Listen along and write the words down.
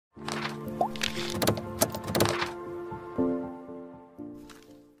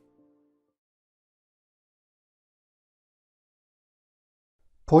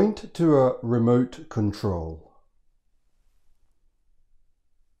Point to a remote control.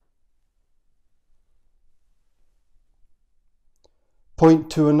 Point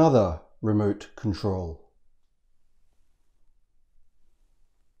to another remote control.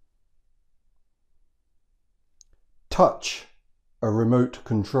 Touch a remote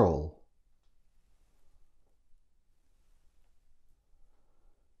control.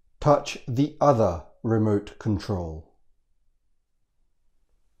 Touch the other remote control.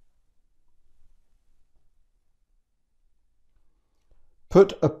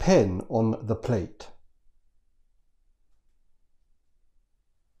 Put a pen on the plate.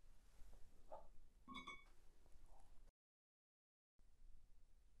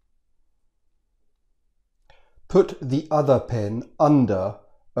 Put the other pen under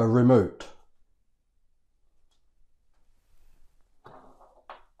a remote.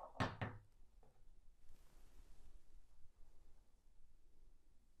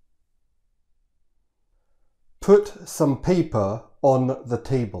 Put some paper on the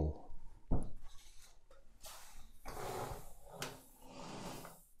table.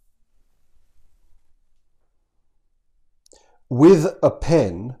 With a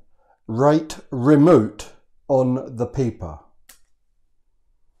pen, write remote on the paper.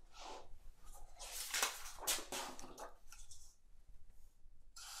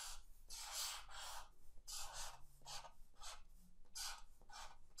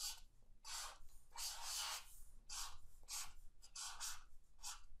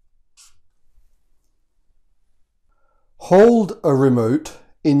 Hold a remote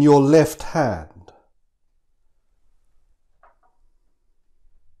in your left hand.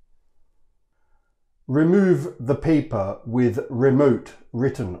 Remove the paper with remote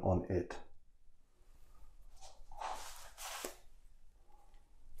written on it.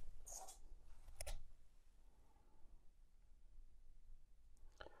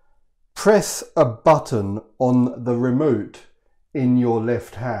 Press a button on the remote in your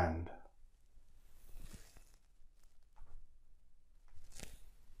left hand.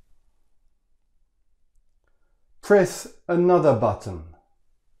 Press another button.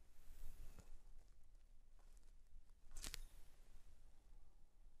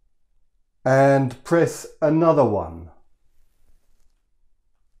 And press another one.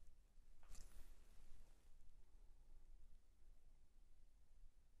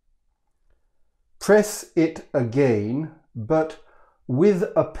 Press it again, but with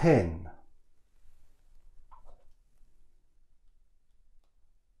a pen.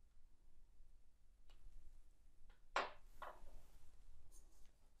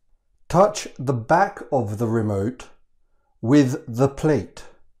 Touch the back of the remote with the plate.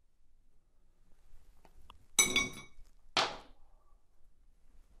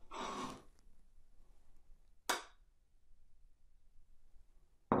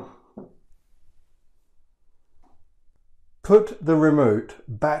 Put the remote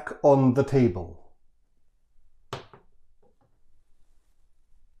back on the table.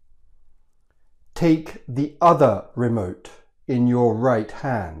 Take the other remote in your right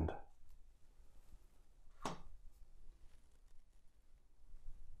hand.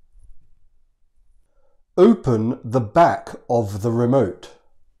 Open the back of the remote.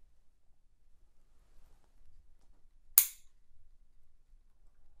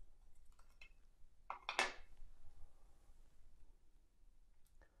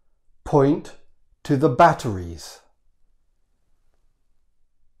 Point to the batteries.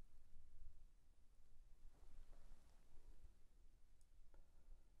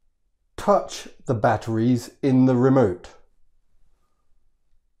 Touch the batteries in the remote.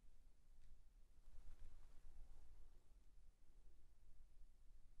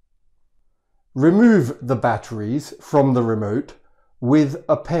 Remove the batteries from the remote with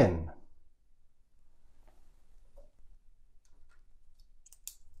a pen.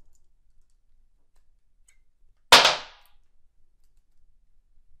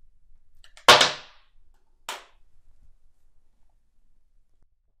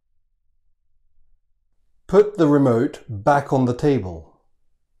 Put the remote back on the table.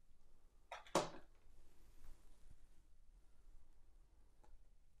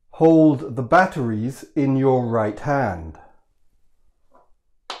 Hold the batteries in your right hand.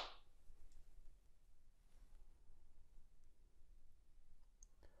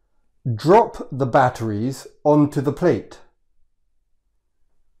 Drop the batteries onto the plate.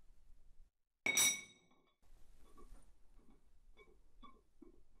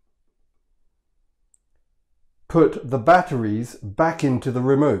 Put the batteries back into the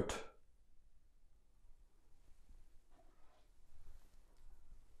remote.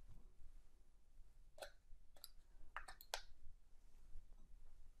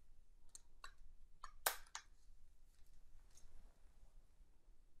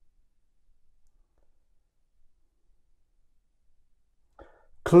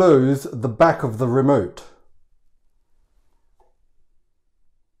 Close the back of the remote.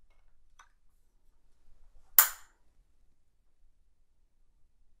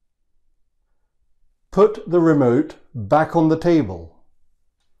 Put the remote back on the table.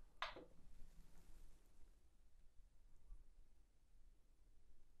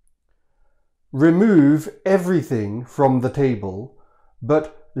 Remove everything from the table,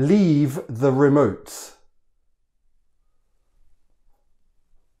 but leave the remotes.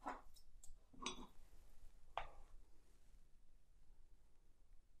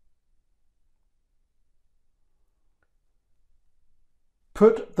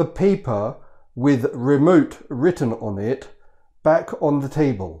 Put the paper with remote written on it back on the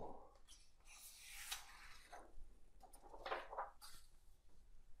table.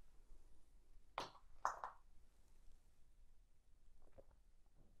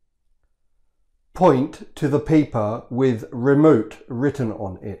 Point to the paper with remote written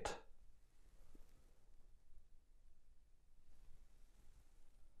on it.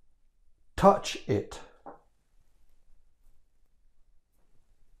 Touch it.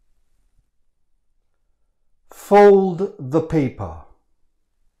 Fold the paper.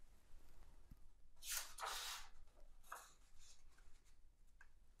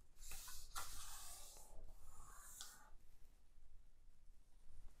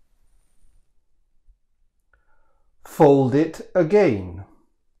 Fold it again.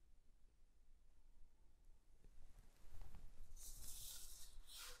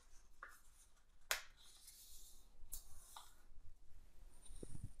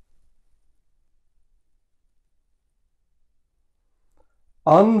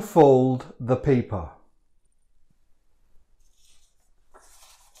 Unfold the paper.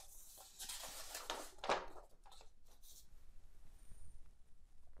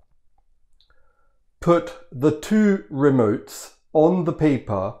 Put the two remotes on the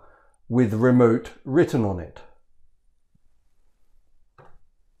paper with remote written on it.